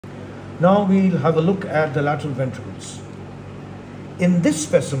Now we'll have a look at the lateral ventricles. In this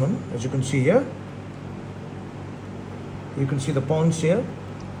specimen, as you can see here, you can see the pons here.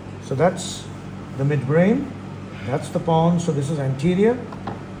 So that's the midbrain, that's the pons, so this is anterior.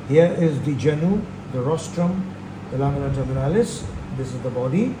 Here is the genu, the rostrum, the lamina terminalis. This is the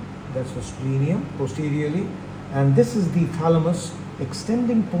body, that's the splenium posteriorly. And this is the thalamus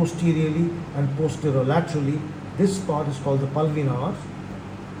extending posteriorly and posterolaterally. This part is called the pulvinar.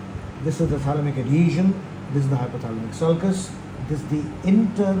 This is the thalamic adhesion. This is the hypothalamic sulcus. This is the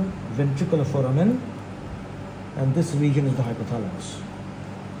interventricular foramen. And this region is the hypothalamus.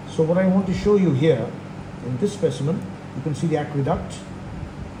 So what I want to show you here, in this specimen, you can see the aqueduct.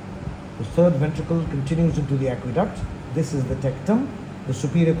 The third ventricle continues into the aqueduct. This is the tectum, the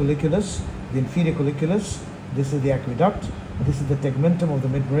superior colliculus, the inferior colliculus. This is the aqueduct. This is the tegmentum of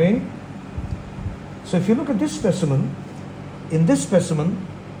the midbrain. So if you look at this specimen, in this specimen,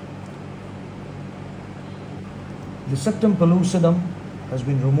 the septum pellucidum has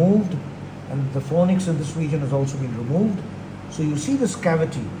been removed and the fornix in this region has also been removed. So you see this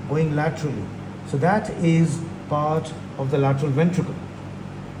cavity going laterally. So that is part of the lateral ventricle.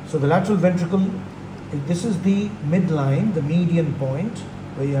 So the lateral ventricle, this is the midline, the median point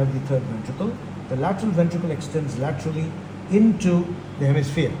where you have the third ventricle. The lateral ventricle extends laterally into the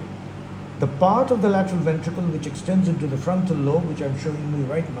hemisphere. The part of the lateral ventricle which extends into the frontal lobe, which I'm showing you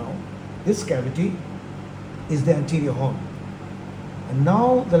right now, this cavity is the anterior horn. And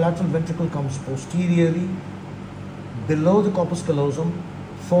now the lateral ventricle comes posteriorly below the corpus callosum,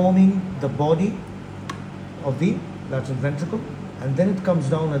 forming the body of the lateral ventricle, and then it comes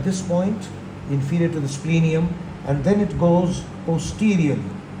down at this point inferior to the splenium, and then it goes posteriorly,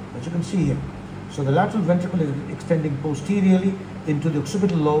 as you can see here. So the lateral ventricle is extending posteriorly into the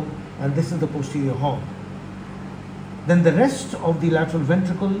occipital lobe, and this is the posterior horn. Then the rest of the lateral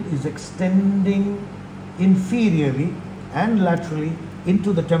ventricle is extending inferiorly and laterally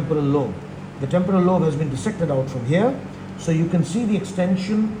into the temporal lobe. The temporal lobe has been dissected out from here, so you can see the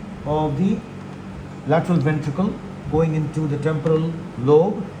extension of the lateral ventricle going into the temporal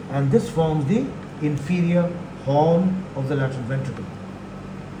lobe, and this forms the inferior horn of the lateral ventricle.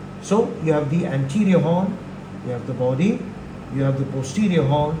 So you have the anterior horn, you have the body, you have the posterior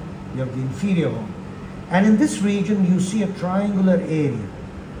horn, you have the inferior horn. And in this region you see a triangular area,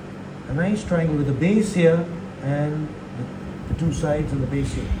 a nice triangle with the base here and the two sides and the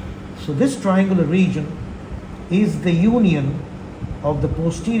base here. So this triangular region is the union of the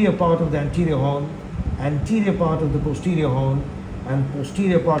posterior part of the anterior horn, anterior part of the posterior horn, and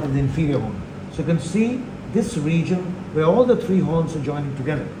posterior part of the inferior horn. So you can see this region where all the three horns are joining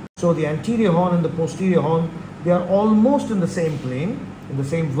together. So the anterior horn and the posterior horn, they are almost in the same plane, in the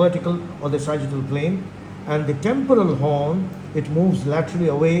same vertical or the sagittal plane, and the temporal horn, it moves laterally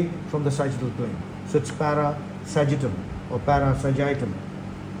away from the sagittal plane. So it's parasagittal or parasagittal.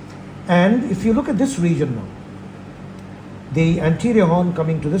 And if you look at this region now, the anterior horn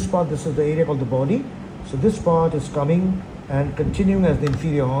coming to this part, this is the area called the body. So this part is coming and continuing as the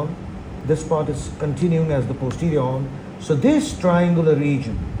inferior horn. This part is continuing as the posterior horn. So this triangular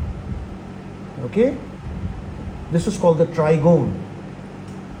region, okay, this is called the trigone.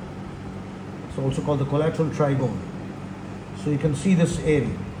 It's also called the collateral trigone. So you can see this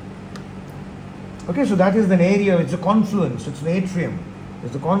area. Okay, so that is an area, it's a confluence, it's an atrium.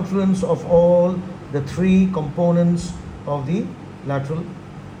 It's the confluence of all the three components of the lateral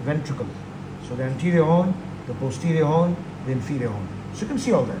ventricle. So the anterior horn, the posterior horn, the inferior horn. So you can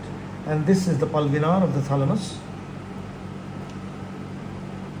see all that. And this is the pulvinar of the thalamus.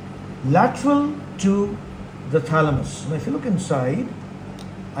 Lateral to the thalamus. Now if you look inside,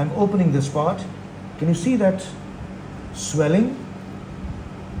 I'm opening this part. Can you see that swelling?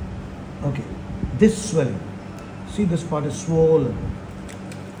 Okay, this swelling. See, this part is swollen.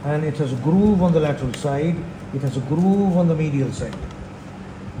 And it has a groove on the lateral side. It has a groove on the medial side.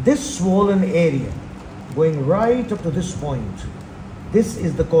 This swollen area going right up to this point, this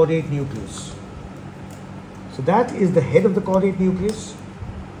is the caudate nucleus. So that is the head of the caudate nucleus,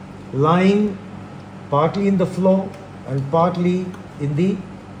 lying partly in the floor and partly in the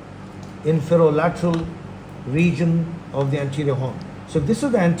inferolateral region of the anterior horn. So this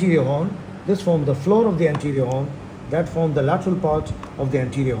is the anterior horn. This forms the floor of the anterior horn. That forms the lateral part of the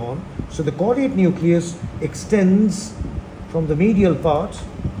anterior horn. So the caudate nucleus extends from the medial part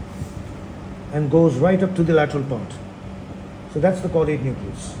and goes right up to the lateral part. So that's the caudate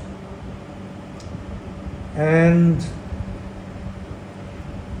nucleus. And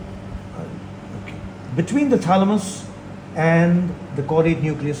okay, between the thalamus and the caudate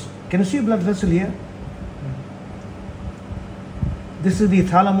nucleus, can you see a blood vessel here? This is the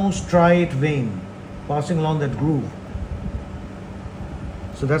thalamostriate vein passing along that groove.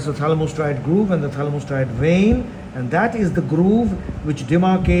 So that's the thalamostriate groove and the thalamostriate vein, and that is the groove which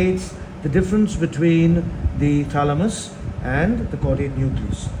demarcates the difference between the thalamus and the caudate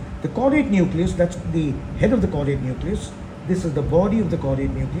nucleus. The caudate nucleus, that's the head of the caudate nucleus. This is the body of the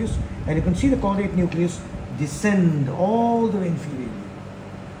caudate nucleus, and you can see the caudate nucleus descend all the way inferiorly.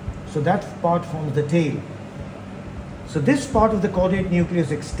 So that part forms the tail. So this part of the caudate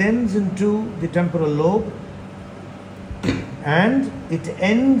nucleus extends into the temporal lobe, and it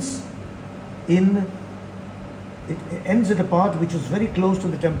ends at a part which is very close to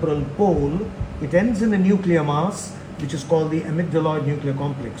the temporal pole. It ends in a nuclear mass which is called the amygdaloid nuclear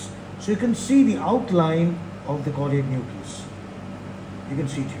complex. So you can see the outline of the caudate nucleus. You can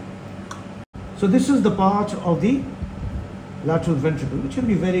see it here. So this is the part of the lateral ventricle which can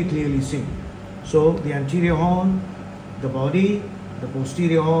be very clearly seen. So the anterior horn, the body, the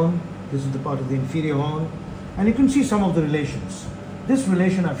posterior horn, this is the part of the inferior horn, and you can see some of the relations. This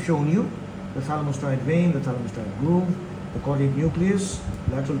relation I've shown you, the thalamostriate vein, the thalamostriate groove, the caudate nucleus,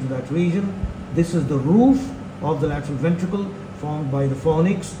 lateral to that region. This is the roof of the lateral ventricle formed by the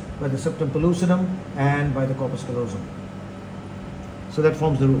fornix, by the septum pellucidum, and by the corpus callosum. So that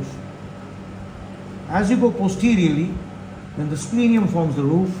forms the roof. As you go posteriorly, then the splenium forms the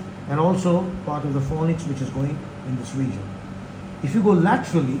roof, and also part of the fornix which is going in this region. If you go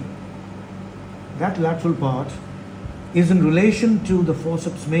laterally, that lateral part is in relation to the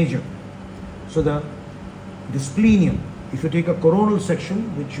forceps major. So the splenium, if you take a coronal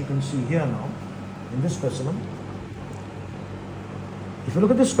section, which you can see here now in this specimen, if you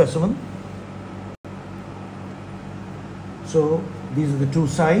look at this specimen, so these are the two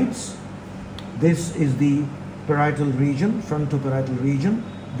sides. This is the parietal region, frontoparietal region.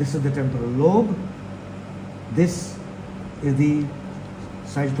 This is the temporal lobe. This is the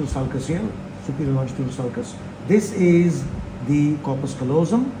sagittal sulcus here, superior longitudinal sulcus. This is the corpus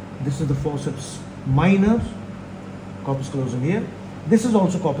callosum. This is the forceps minor, corpus callosum here. This is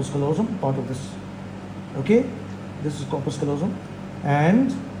also corpus callosum, part of this. Okay, this is corpus callosum,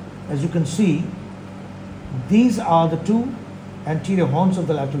 and as you can see, these are the two anterior horns of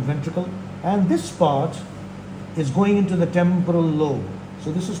the lateral ventricle, and this part is going into the temporal lobe.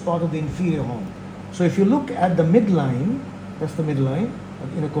 So this is part of the inferior horn. So if you look at the midline, that's the midline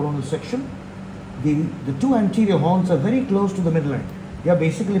in a coronal section, the two anterior horns are very close to the midline. They are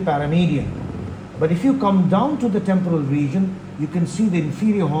basically paramedian. But if you come down to the temporal region, you can see the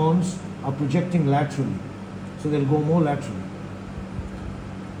inferior horns are projecting laterally. So they'll go more laterally.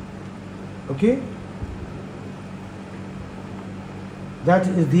 Okay?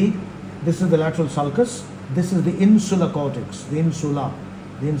 This is the lateral sulcus. This is the insular cortex, the insular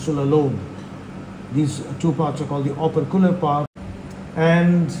lobe. These two parts are called the opercular part.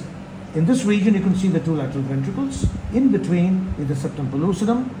 And in this region, you can see the two lateral ventricles. In between is the septum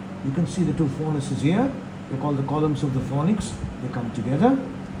pellucidum. You can see the two fornices here. They're called the columns of the fornix. They come together.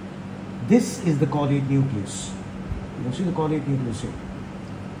 This is the caudate nucleus. You can see the caudate nucleus here.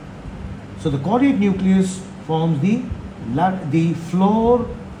 So the caudate nucleus forms the floor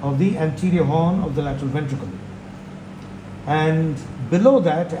of the anterior horn of the lateral ventricle. And below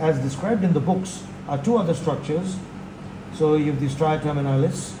that, as described in the books, are two other structures. So you have the stria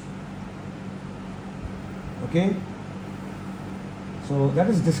terminalis. Okay? So that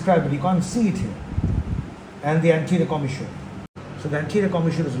is described, but you can't see it here. And the anterior commissure. So the anterior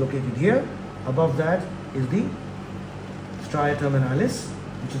commissure is located here. Above that is the stria terminalis,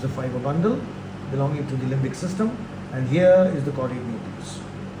 which is a fiber bundle belonging to the limbic system. And here is the caudate nucleus.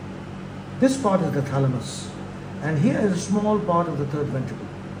 This part is the thalamus. And here is a small part of the third ventricle.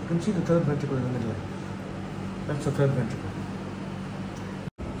 You can see the third ventricle in the middle. That's the third ventricle.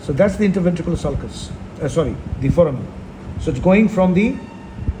 So that's the interventricular sulcus. The foramen. So it's going from the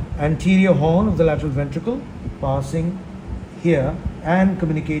anterior horn of the lateral ventricle, passing here and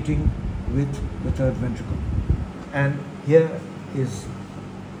communicating with the third ventricle. And here is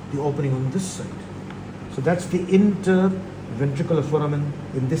the opening on this side. So that's the interventricular foramen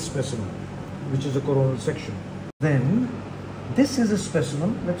in this specimen, which is a coronal section. Then this is a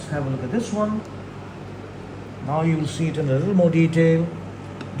specimen. Let's have a look at this one. Now you will see it in a little more detail.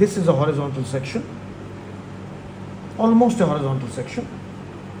 This is a horizontal section, almost a horizontal section.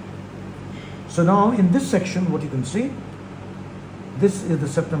 So now in this section, what you can see, this is the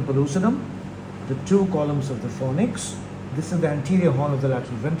septum pellucidum, the two columns of the fornix. This is the anterior horn of the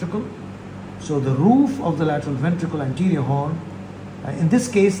lateral ventricle. So the roof of the lateral ventricle anterior horn, in this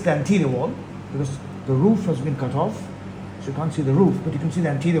case the anterior wall, because the roof has been cut off, so you can't see the roof, but you can see the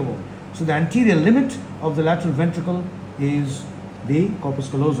anterior wall. So the anterior limit of the lateral ventricle is the corpus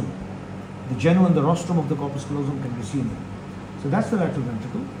callosum. The genu and the rostrum of the corpus callosum can be seen here. So that's the lateral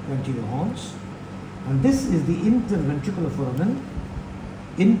ventricle, the anterior horns. And this is the interventricular foramen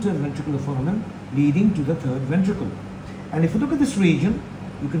leading to the third ventricle. And if you look at this region,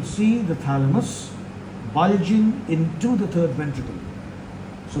 you can see the thalamus bulging into the third ventricle.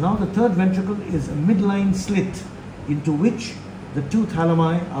 So now the third ventricle is a midline slit into which the two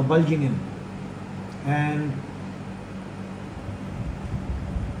thalami are bulging in. And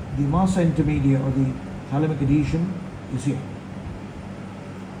the massa intermedia, or the thalamic adhesion, is here.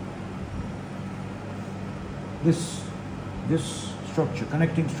 This structure,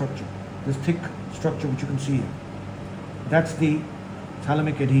 connecting structure, this thick structure which you can see here, that's the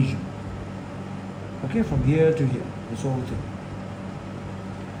thalamic adhesion. Okay, from here to here, this whole thing.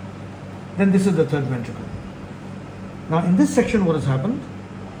 Then this is the third ventricle. Now in this section what has happened,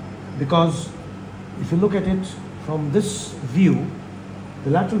 because if you look at it from this view,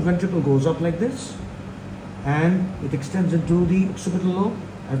 the lateral ventricle goes up like this and it extends into the occipital lobe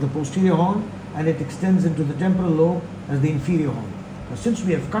as the posterior horn, and it extends into the temporal lobe as the inferior horn. Now since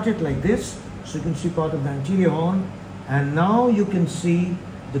we have cut it like this, so you can see part of the anterior horn, and now you can see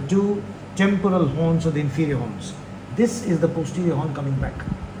the two temporal horns of the inferior horns. This is the posterior horn coming back.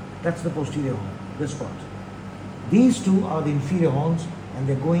 That's the posterior horn, this part. These two are the inferior horns and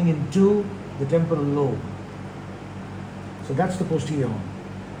they're going into the temporal lobe. So that's the posterior horn.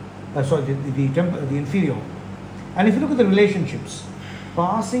 The inferior horn. And if you look at the relationships,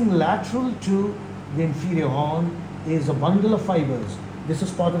 passing lateral to the inferior horn is a bundle of fibers. This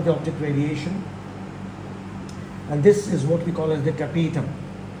is part of the optic radiation, and this is what we call as the tapetum.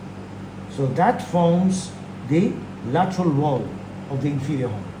 So that forms the lateral wall of the inferior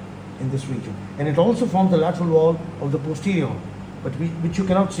horn in this region, and it also forms the lateral wall of the posterior horn, but which you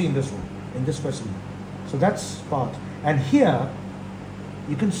cannot see in this one, in this specimen. So that's part. And here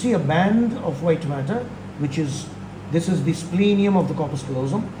you can see a band of white matter, which is, this is the splenium of the corpus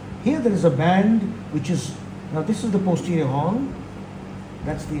callosum. Here there is a band which is, now this is the posterior horn,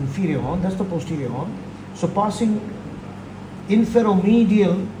 that's the inferior horn, that's the posterior horn. So passing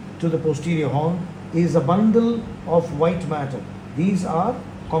inferomedial to the posterior horn is a bundle of white matter. These are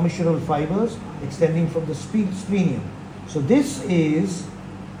commissural fibers extending from the splenium. So this is,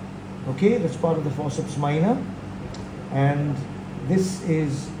 okay, that's part of the forceps minor, and this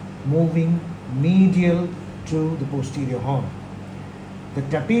is moving medial to the posterior horn. The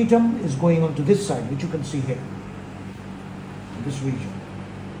tapetum is going on to this side, which you can see here, this region.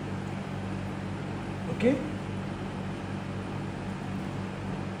 Okay?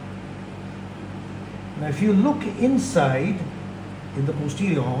 Now if you look inside in the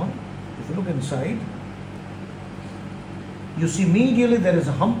posterior horn, if you look inside, you see medially there is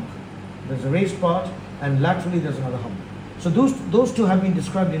a hump, there's a raised part, and laterally there's another hump. So those two have been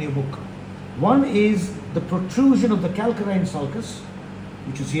described in your book. One is the protrusion of the calcarine sulcus,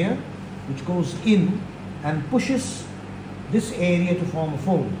 which is here, which goes in and pushes this area to form a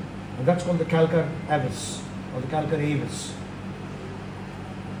fold. And that's called the calcar avus or the calcar avus.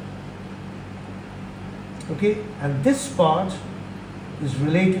 Okay, and this part is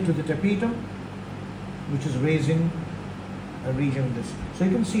related to the tapetum, which is raising a region of this. So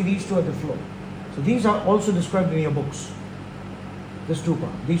you can see these two at the floor. So these are also described in your books. These two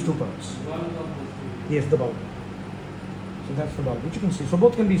parts. Yes, the bulb. So that's the bulb, which you can see. So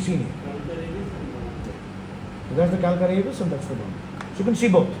both can be seen here. So that's the calcar avus and that's the bulb. So you can see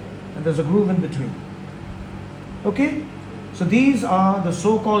both. And there's a groove in between. Okay? So these are the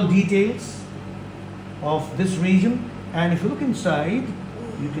so-called details of this region. And if you look inside,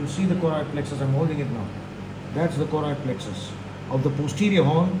 you can see the choroid plexus. I'm holding it now. That's the choroid plexus of the posterior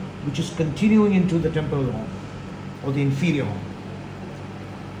horn, which is continuing into the temporal horn or the inferior horn.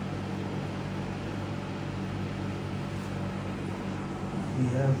 We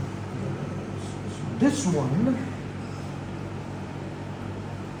have this one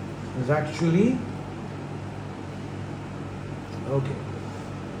is actually, okay,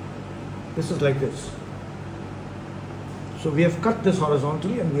 this is like this. So we have cut this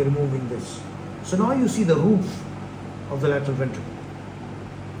horizontally and we are removing this. So now you see the roof of the lateral ventricle.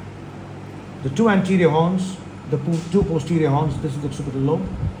 The two anterior horns, the two posterior horns, this is the occipital lobe.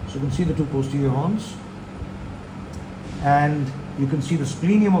 So you can see the two posterior horns. And you can see the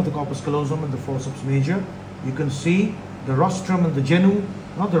splenium of the corpus callosum and the forceps major. You can see the rostrum and the genu,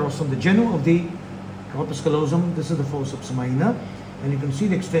 not the rostrum, the genu of the corpus callosum. This is the forceps minor. And you can see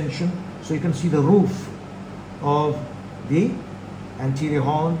the extension. So you can see the roof of the anterior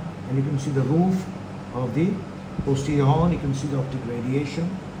horn, and you can see the roof of the posterior horn. You can see the optic radiation.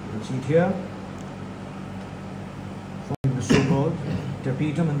 You can see it here. Forming the so-called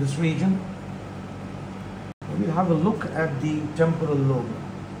tapetum in this region. We'll have a look at the temporal lobe.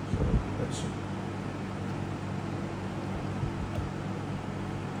 So let's see.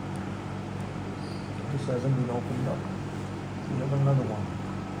 This hasn't been opened up. We have another one.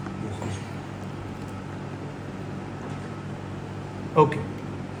 Yes, this one. Okay.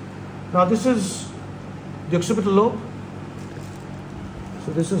 Now this is the occipital lobe.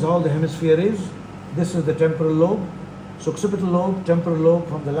 So this is how the hemisphere is. This is the temporal lobe. So occipital lobe, temporal lobe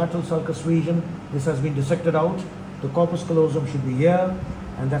from the lateral sulcus region. This has been dissected out. The corpus callosum should be here,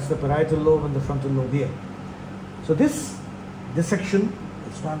 and that's the parietal lobe and the frontal lobe here. So this dissection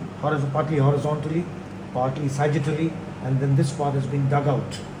is done partly horizontally, partly sagittally, and then this part has been dug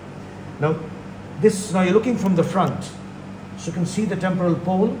out. Now you're looking from the front. So you can see the temporal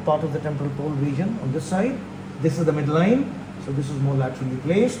pole, part of the temporal pole region on this side. This is the midline, so this is more laterally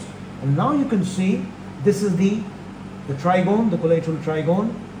placed. And now you can see this is the trigone, the collateral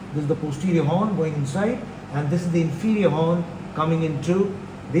trigone. This is the posterior horn going inside, and this is the inferior horn coming into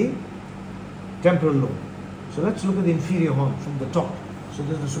the temporal lobe. So let's look at the inferior horn from the top. So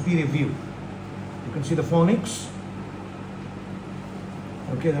this is the superior view. You can see the fornix.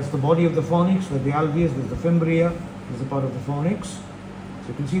 Okay, that's the body of the fornix, the alveus, there's the fimbria, this is a part of the fornix. So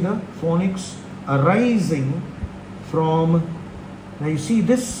you can see the fornix arising from, now you see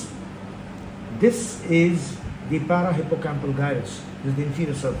this is the parahippocampal gyrus. This is the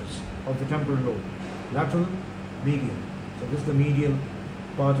inferior surface of the temporal lobe, lateral, medial. So this is the medial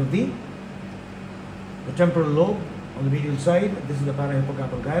part of the temporal lobe on the medial side. This is the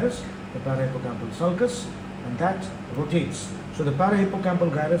parahippocampal gyrus, the parahippocampal sulcus, and that rotates. So the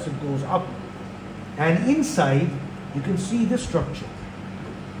parahippocampal gyrus, it goes up, and inside you can see this structure,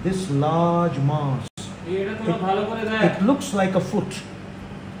 this large mass. It looks like a foot,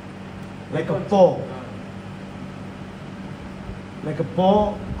 like a paw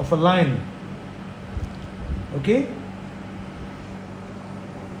of a lion. Okay,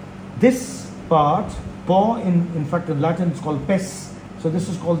 this part, paw, in fact in Latin it's called pes. So this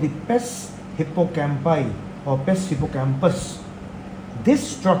is called the pes hippocampi or pes hippocampus.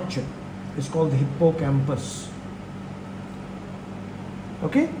 This structure is called the hippocampus.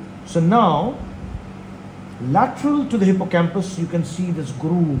 Okay, so now lateral to the hippocampus you can see this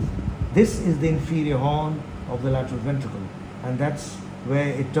groove. This is the inferior horn of the lateral ventricle, and that's where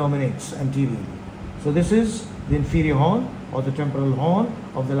it terminates anteriorly. So this is the inferior horn or the temporal horn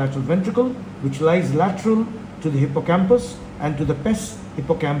of the lateral ventricle, which lies lateral to the hippocampus and to the pes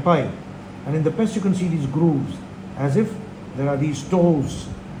hippocampi. And in the pes you can see these grooves as if there are these toes.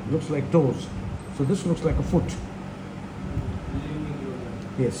 It looks like toes. So this looks like a foot.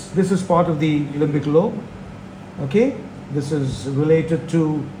 Yes, this is part of the limbic lobe. Okay, this is related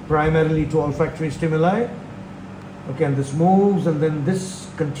to primarily to olfactory stimuli. Okay, and this moves, and then this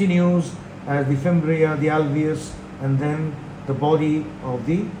continues as the fimbria, the alveus, and then the body of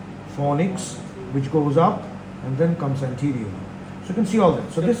the fornix, which goes up and then comes anterior. So you can see all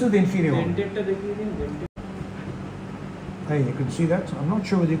that. So this is the inferior horn. Hey, you can see that. I'm not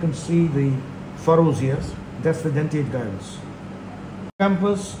sure whether you can see the furrows here. That's the dentate gyrus.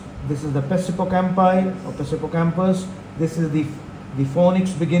 Campus. This is the pes hippocampi or pes hippocampus. This is the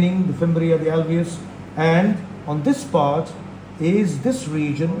fornix beginning, the fimbria, the alveus, and on this part is this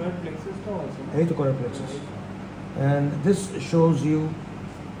region, the coral plexus, and this shows you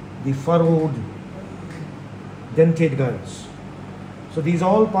the furrowed dentate gyrus. So these are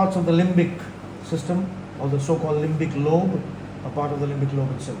all parts of the limbic system, or the so-called limbic lobe, a part of the limbic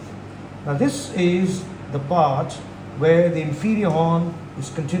lobe itself. Now this is the part where the inferior horn is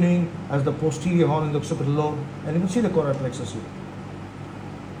continuing as the posterior horn in the occipital lobe, and you can see the coral plexus here.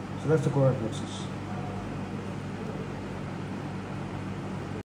 So that's the coral plexus.